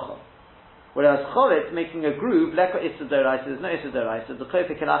Av Melochu. Whereas Choret, making a groove, Leko Isur D'Oraisa, there's no Isur D'Oraisa, the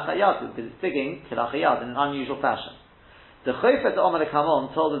Chofer Kelachayatu, because it's digging Kelachayat in an unusual fashion. The Chofer to Omer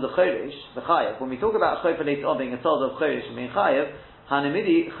Kamon told of the Chorish, the Chayev. When we talk about Chofer later on being a told of Chorish and being Chayev,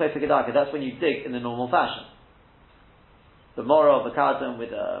 Hanamidi Chofer Gedaka, that's when you dig in the normal fashion. The mora of a kazan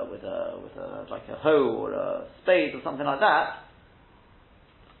with a like a hoe or a spade or something like that.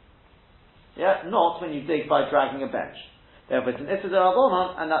 Yeah, not when you dig by dragging a bench. Therefore, it's an Issa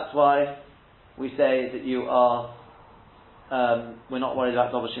D'Rabbanan, and that's why we say that you are. We're not worried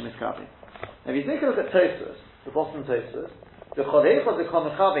about double shemis kapi. Now, if you take a look at Tosfos, the bottom Tosfos, the Chodecha the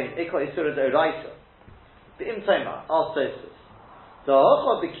Komechavin Iko Isur D'Oraisa, the Im Tzoma, ask Tosfos, the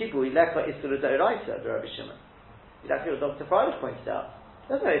Hocha the Kibui Leka Isur D'Oraisa, the Rabbi Shimon. Exactly what Dr. Freilich pointed out.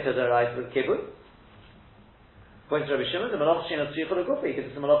 There's no Issa D'Oraisa with Kibui. Points to Rabbi Shimon, the Malach Shein of Tzricha L'Gufa, because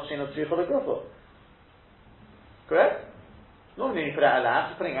it's the Malach Shein of Tzricha L'Gufa. Correct? Normally when you put out a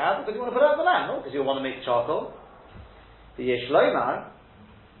lamp, you're putting it out because you want to put out the lamp, not because you want to make charcoal. The Yesh Lomar,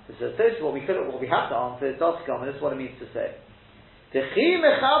 this is what we have to answer, is Doskam, and this is what it means to say. The Chi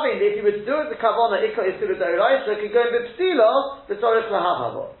Mechavin, if you would do it the Kavanah, Ikka Isur D'Oraisa, could go in B'Psila, the Tzorich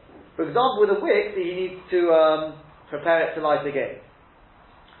L'Havavo. For example, with a wick, that he needs to prepare it to light again.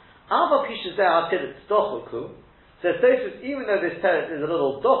 Ava Pishazeh HaTilit Dochuku, says Tosfos, even though this teret is a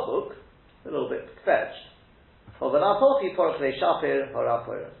little dochuk, a little bit fetched, don't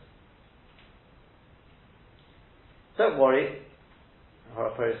worry,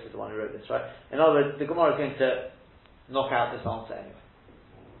 Haraporis is the one who wrote this, right? In other words, the Gemara is going to knock out this answer anyway.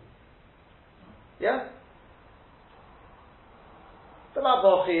 Yeah? Don't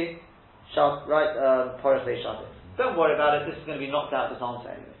worry about it, this is going to be knocked out this answer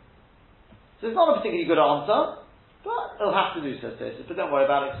anyway. So it's not a particularly good answer, but it'll have to do so, but don't worry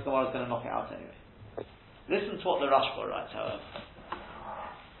about it because the Gemara is going to knock it out anyway. Listen to what the Rashba writes, however.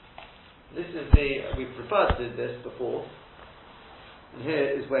 This is we've referred to this before, and here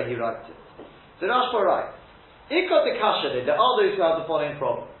is where he writes it. The Rashba writes, Ikot the Kasha, there are those who have the following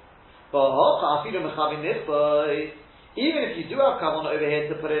problem. Even if you do have kavanah over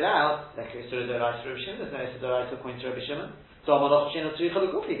here to put it out, like Yisur Doraisa Rabbi Shimon, there's no Yisur Doraisa according to Rabbi Shimon. So Malach Shino Tzricha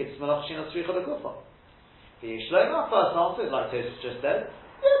L'Gufa, you get Malach Shino Tzricha L'Gufa. The Yishloim, our first answer, like Tosfos just said,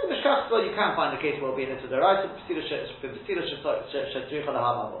 the Mishkach, well, you can find the case where it will be an Yisur Doraisa,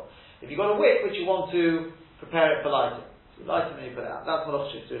 if you've got a wick which you want to prepare it for lighting, so you light it and you put it out. That's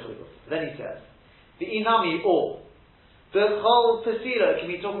Malach Shino Tzricha L'Gufa. Then he says, the Inami, or the whole Pesila can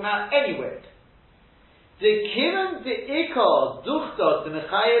be talking about any wick. The kiran de ikar duchta to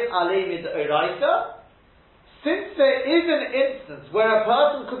mechayev alei mid oraita. Since there is an instance where a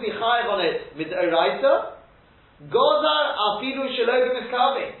person could be chayev on it mid oraita, gozar afilu shelo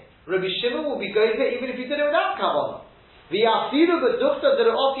b'miskavin. Rabbi Shimon will be going there even if you did it without kavanah. The afilu b'duchta de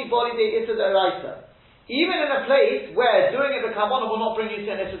re'oti body de issa de oraita. Even in a place where doing it with kavanah will not bring you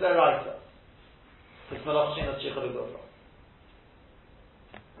to an issa de oraita. It's malach shein tzricha l'gufa.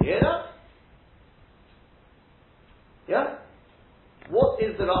 You hear that? Yeah? What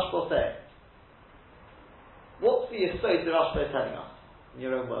is the Rashba saying? What's the Yesod the Rashba is telling us? In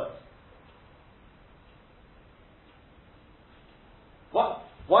your own words. What?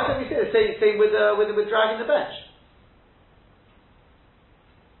 Why don't we say the same with dragging the bench?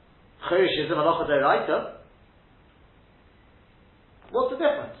 Chirish is a malacha d'oraita. What's the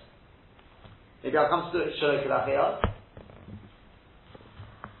difference? Maybe I'll come to it Shaloi Kedachiyah.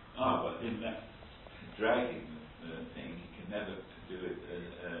 But in that dragging thing, you can never do it.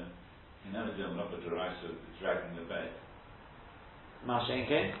 You can never do a malacha d'oraisa dragging the bed. Mashen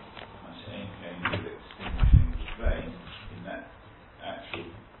Kain? Mashen Kain with extinguishing the flame in that actual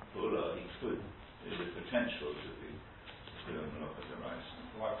pula, he could. There's a potential to be do a malacha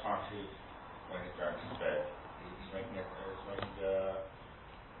d'oraisa. Why can't he, when he's dragging his bed, he's making it,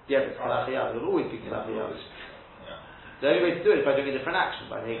 yeah, but Kedachiyah, it will always be Kedachiyah. yeah. The only way to do it is by doing a different action,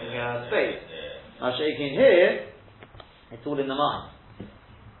 by making a space. Now, shaking here, it's all in the mind.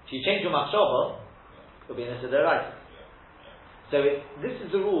 If you change your machshava, it'll be an Issa D'Oraisa. So this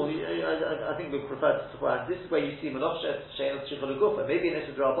is the rule. I think we prefer to supply. This is where you see Malach Shein Tzricha L'Gufa. Maybe an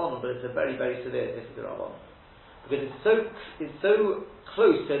Issa D'Rabbanan, but it's a very, very severe Issa D'Rabbanan because it's so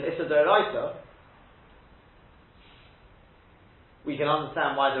close to an Issa D'Oraisa. We can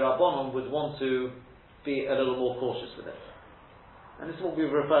understand why the Rabbanon would want to be a little more cautious with it. And this is what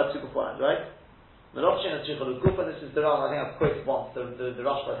we've referred to beforehand, right? Malach Shein Tzricha L'Gufa, this is the Rashba, I think I've quoted once, the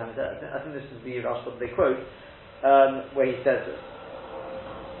Rashba time I think this is the Rashba they quote, where he says this.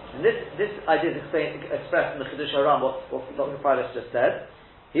 And this idea is expressed in the Chidush Haram, what Dr. Freilich just said.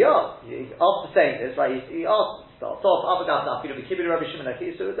 He asked, after saying this, right, he asked, starts off, Rabbi Shimon,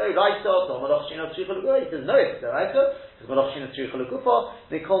 he says, no, it's the right, because Malach Shein Tzricha L'Gufa,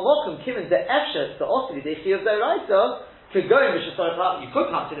 they call Mokum, Kimin, the Efshet, the Osili, the Chi of the Raisa, could go in Mishasarach, you could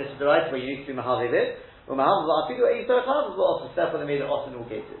come to this the right where you used to be Mahaviv, or Mahaviv La'afidu, Eid Sarach, but also step when they made it Os in all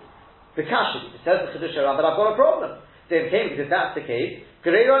cases. The Kashid, it says the Chidush Haram, but I've got a problem. They came because if that's the case,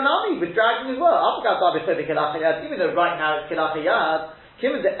 Gereiro Nami, with dragging as well. Even though right now it's Kedachiyah,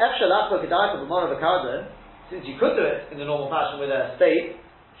 Kimin, the Efshet La'afidu, Kedachiyah, the Mora V'Kardan, since you could do it in the normal fashion with a spade,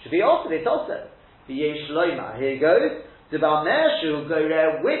 should be also, it's also. The Yesh Loima, here it goes. The Balmershu go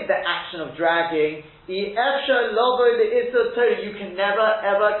there with the action of dragging. You can never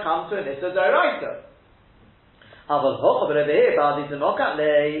ever come to an Issa D'Oraisa. But over here,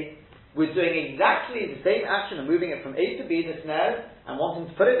 we're doing exactly the same action and moving it from A to B, the snare, and wanting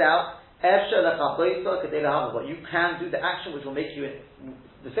to put it out. You can do the action which will make you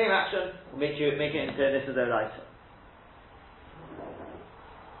the same action will make it into an Issa D'Oraisa.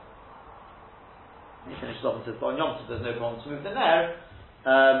 He finishes off and says, but on Yom Tov there's no problem to move the nair.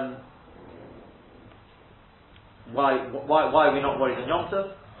 Why are we not worried on Yom Tov?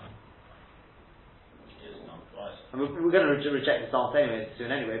 And we're going to reject this answer anyway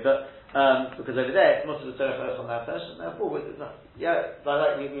soon anyway, but because over there it's not the Tzorech on that first, and therefore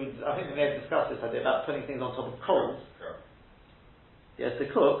I think we may have discussed this idea about putting things on top of coals. Yes, to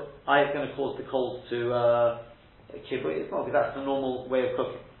cook, it's going to cause the coals to kibbutz. It's not because that's the normal way of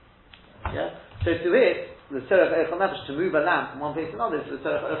cooking. Yeah. So to it, the Tzorech Eichel Nefesh, to move a lamp from one place to another, is the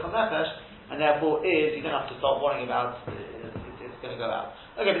Tzorech Eichel Nefesh, and therefore you don't have to start worrying about it's going to go out.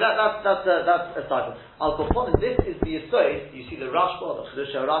 Okay, but that's a cycle. Al Kofonim, this is the Yesod. You see the Rashba, the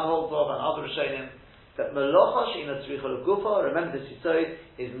Chidush Haran holds of, and other Rishonim, that Melacha She'ina Tzricha L'Gufa, remember this Yesod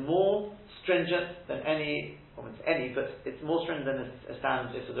is more stringent than any, but it's more stringent than a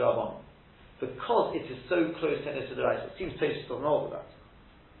standard Issa D'Rabbanan. Because it is so close to an Issa D'Oraisa. It seems Tosfos doesn't hold with that.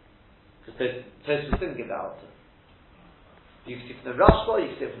 Because Tosfos didn't give that answer. You can see from the Rashba,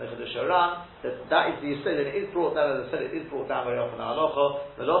 you can see from the Chedush Oran, that is the Yisod, and it is brought down, as I said, it is brought down very often in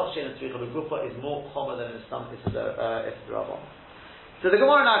Halacha. The Loch Shein and Tzricha B'Gufa is more common than in some Rabban. So the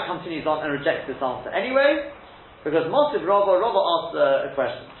Gemara now continues on and rejects this answer anyway, because Mosif Rava asked a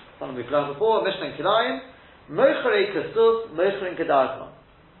question. Something we've learned before, Mishnah and Kilayim, Mochrei Kasus, Mochrin Kedarkon.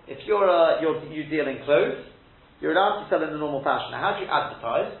 If you deal in clothes, you're allowed to sell in the normal fashion. Now, how do you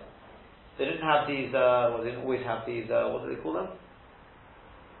advertise? They didn't have these, they didn't always have these, what do they call them?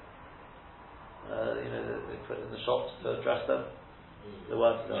 They put in the shops to dress them. The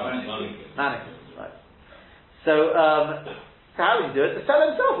words, mannequins, right. So how would you do it? The seller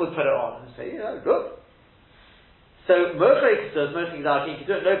himself would put it on and say, look. So, Mochrei Kasus, Mochrin Kedarkon, you can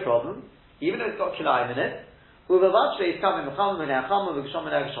do it no problem, even if it's got kilayim in it. As long as it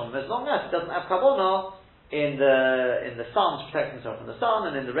doesn't have kavanah in the sun to protect himself from the sun,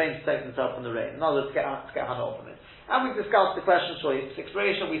 and in the rain to protect himself from the rain. In other words, to get hana from it. And we've discussed the question, shortly,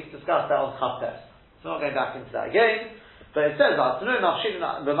 expiration, we've discussed that on Chav. So I'm not going back into that again. But it says,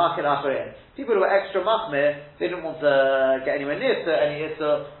 people who were extra machmir, they didn't want to get anywhere near to any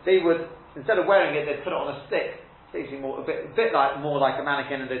issa, they would, instead of wearing it, they'd put it on a stick, basically more like a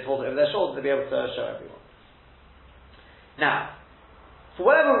mannequin, and they'd hold it over their shoulder to be able to show everyone. Now, for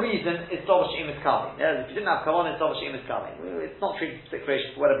whatever reason, it's Dovash Imis Kali. If you didn't have Kavanah, it's Dovash Imis Kali. It's not treated for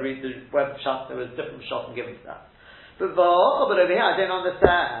separation for whatever reason. There was different shots given to that. But over here, I don't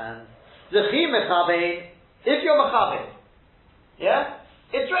understand. If you're Mechabein,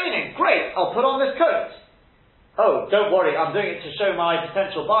 it's raining. Great, I'll put on this coat. Oh, don't worry, I'm doing it to show my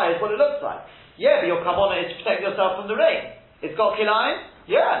potential buyers what it looks like. Yeah, but your Kavanah is to protect yourself from the rain. It's got Kilayim?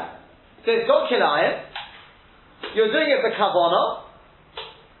 Yeah. So it's got Kilayim. You're doing it for Kavanah.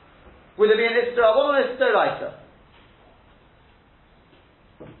 Would it be an Isra or an Isra Raisa?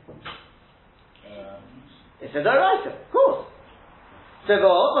 It's a Doraisa, of course. So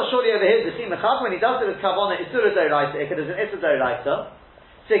surely over here, the Sim Mechav, when he does it with Kavanah, Isra Doraisa, it is an Isra Doraisa.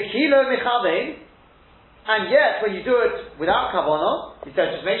 So Kilo Mechavein, and yet when you do it without Kavanah, he says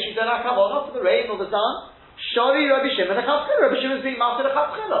just make sure you don't have Kavanah for the rain or the sun. Shari Rabbi Shimon the Chavchila. Rabbi Shimon is being master the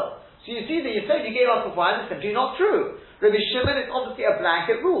Chavchila. So you see that you said you gave us beforehand is simply not true. Rabbi Shimon is obviously a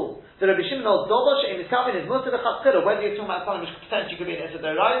blanket rule. So Rabbi Shimon knows Dovash in his Kavin is most of the Chatzchila, whether you're talking about something which potentially could be an Issa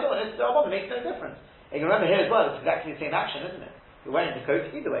Doraisa or an Issa Dorabon, it makes no difference. And you can remember here as well, it's exactly the same action, isn't it? You're wearing the coat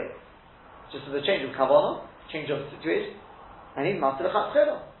either way. Just for the change of Kavanah, change of situation, and he's master the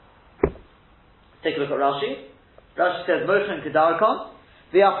Chatzchila. Take a look at Rashi. Rashi says, Mochen Kedarkon,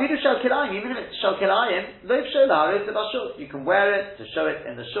 the Afidu Shal Kilayim, even if it's Shal Kilayim, Loif Shal Haris of Ashuk. You can wear it to show it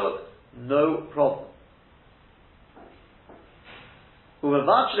in the Shuk. No problem.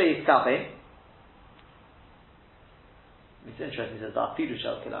 Uvavachli is kafe. It's interesting, it says Afidu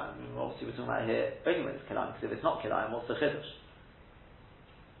Shal Kilayim. Obviously we're talking about here only when it's Kilayim, because if it's not Kilayim, what's the Chiddush?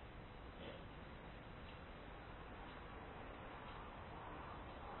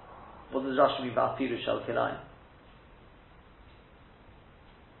 What does Rashi mean by Afidu Shal Kilayim?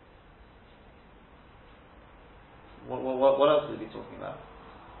 What else would he be talking about?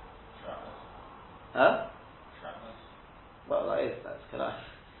 Huh? Well, that's Kilayim.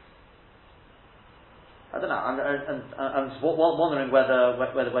 I don't know. I'm just wondering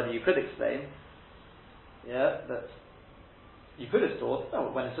whether you could explain. That you could have thought,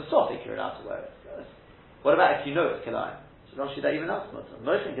 when it's a sofik, you're allowed to wear it. What about if you know it's Kilayim? So Rashi that even else.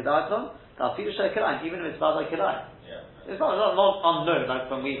 Motion Kedarkon, Ta'afidu Shal Kilayim, even if it's Vadai Kilayim. It's not unknown like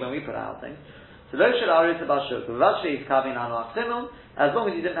when we put out things. So Lo Shel Aris Abashuk, Rashi is Kavin Hanu Achsimon, as long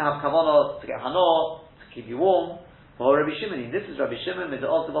as you didn't have Kavanah to get Hano, to keep you warm. For Rabbi Shimon, this is Rabbi Shimon, with the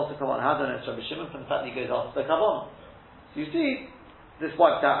also Kavanah. How do I know it's Rabbi Shimon? From the fact that he goes after the Kavanah. So you see, this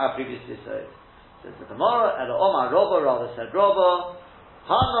wiped out our previous episode. Says the Gemara, Elo Omar Rava, rather said Rava,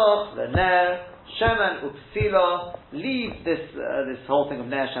 Hanoch, Lener, Shemen, Upsila, leave this whole thing of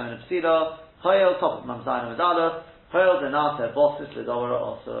Ner, Shemen, Upsila, Hoyel, top of Mamzayin and Aleph, Hoyel, Denata, Bosses, Ledovara,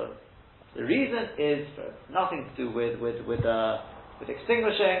 also. The reason is nothing to do with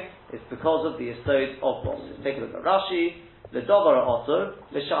extinguishing. It's because of the estate of bosses. Take a look at Rashi. Ledovara also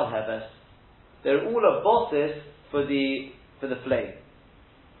l'shal heves. They're all a bosses for the flame.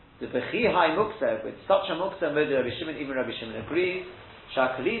 The bechi hai muksev, with such a muksev, with Rabbi Shimon, even Rabbi Shimon agrees.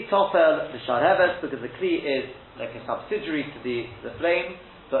 Shakli tofel l'shal heves, because the kli is like a subsidiary to the flame.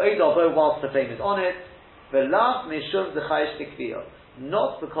 So oidavo, whilst the flame is on it, v'lav mishum d'chayish tikviyah.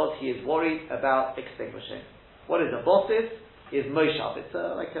 Not because he is worried about extinguishing. What is a bossis? Is moshav. It's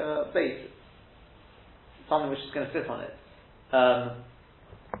like a base. Something which is going to sit on it.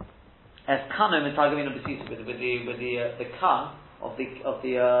 As kanom in Targumim B'Sisa, with the kan of the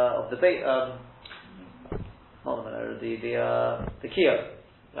base. Not the menorah, the Kiyah,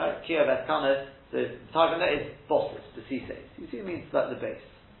 right? Kiyah Vetkanet, the target there is bosses, the C-says. You see, it means like the base.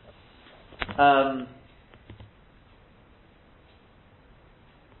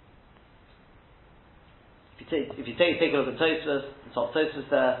 If you take a look at Tosfos, the top Tosfos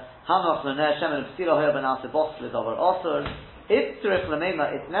there, if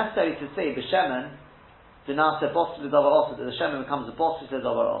it's necessary to say b'shemen denase bosses l'davar osur, that the shemen becomes a bosses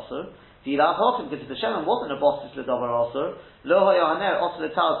l'davar osur. Because if the shemen wasn't a bosses l'davar osur, lo hayo haner osur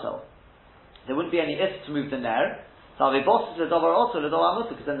l'taltel, there wouldn't be any if to move the ner. So a bosses l'davar osur l'davar mutter,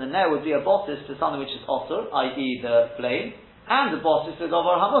 because then the ner would be a bosses to something which is osur, i.e. the flame, and the bosses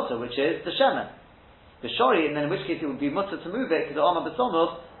l'davar hamutter, which is the shemen. B'shori, and then in which case it would be mutter to move it, because the Omar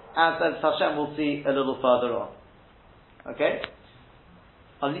B'Tzomuch, as Hashem will see a little further on. Okay?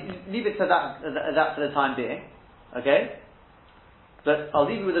 I'll leave it to that for the time being. Okay? But I'll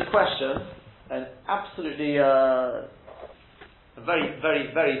leave you with a question, an absolutely a very,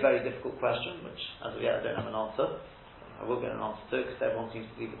 very, very, very difficult question, which as of yet I don't have an answer. I will get an answer to it, because everyone seems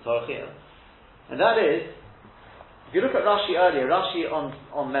to leave the Torah here. And that is, if you look at Rashi earlier, Rashi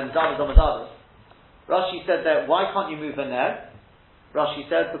on Memdadas Amadadas, Rashi said that, why can't you move the ner? Rashi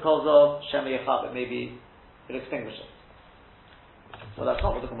said, because of Shema Yechaber, maybe it extinguishes. Well, that's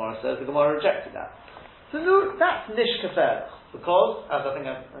not what the Gemara says. The Gemara rejected that. So no, that's Nish Kefer, because, as I think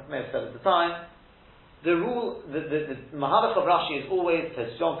I may have said at the time, the rule, the Mahalach of Rashi is always,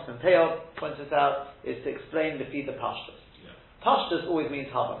 as Johnson and Teot points this out, is to explain the feed the Pashtus. Yeah. Pashtus always means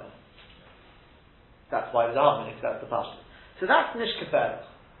Havamin. That's why it's Havamin, because that's the Pashtus. So that's Nish Kefer.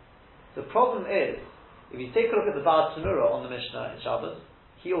 The problem is, if you take a look at the Baal Tanura on the Mishnah in Shabbos,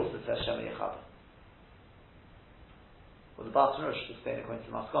 he also says Shema Yechaber. Well, the Baal Tanura should explain according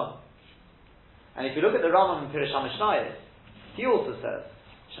to Maskon. And if you look at the Rambam in Pirish HaMishnayos, he also says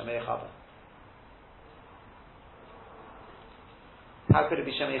Shema Yechaber. How could it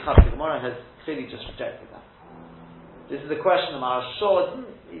be Shema Yechaber? The Gemara has clearly just rejected that. This is the question of Maharashah.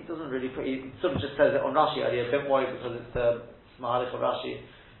 He doesn't really put, he sort of just says it on Rashi earlier. Don't worry, because it's the Mahalach of Rashi.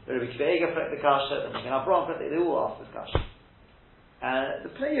 Rabbi Akiva Eiger fret the kasha, the Magen Avraham fret, they all ask this kasha. And the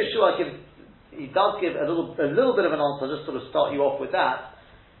Pnei Yeshua he does give a little bit of an answer, just sort of start you off with that.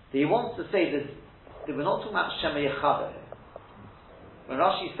 He wants to say that we're not talking about Shema Yechaber. When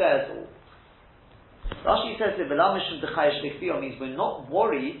Rashi says that V'la Mishum D'Chayesh L'Kfiyah means we're not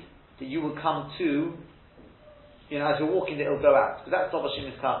worried that you will come to, as you're walking that it'll go out, because that's Tovashim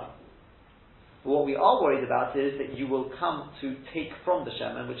Miskabi. What we are worried about is that you will come to take from the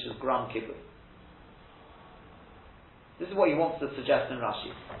Shemen, which is Gram Kibbutz. This is what he wants to suggest in Rashi.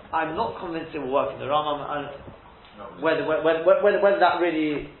 I'm not convinced it will work in the Rambam, whether that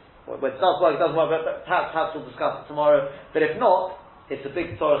really, whether it does work, but perhaps we'll discuss it tomorrow. But if not, it's a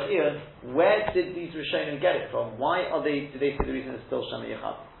big Torah Iyun. Where did these Rishonim get it from? Why do they see the reason it's still Shema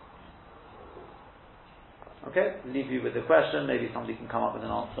Yechaber? Okay, leave you with the question. Maybe somebody can come up with an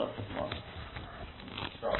answer tomorrow.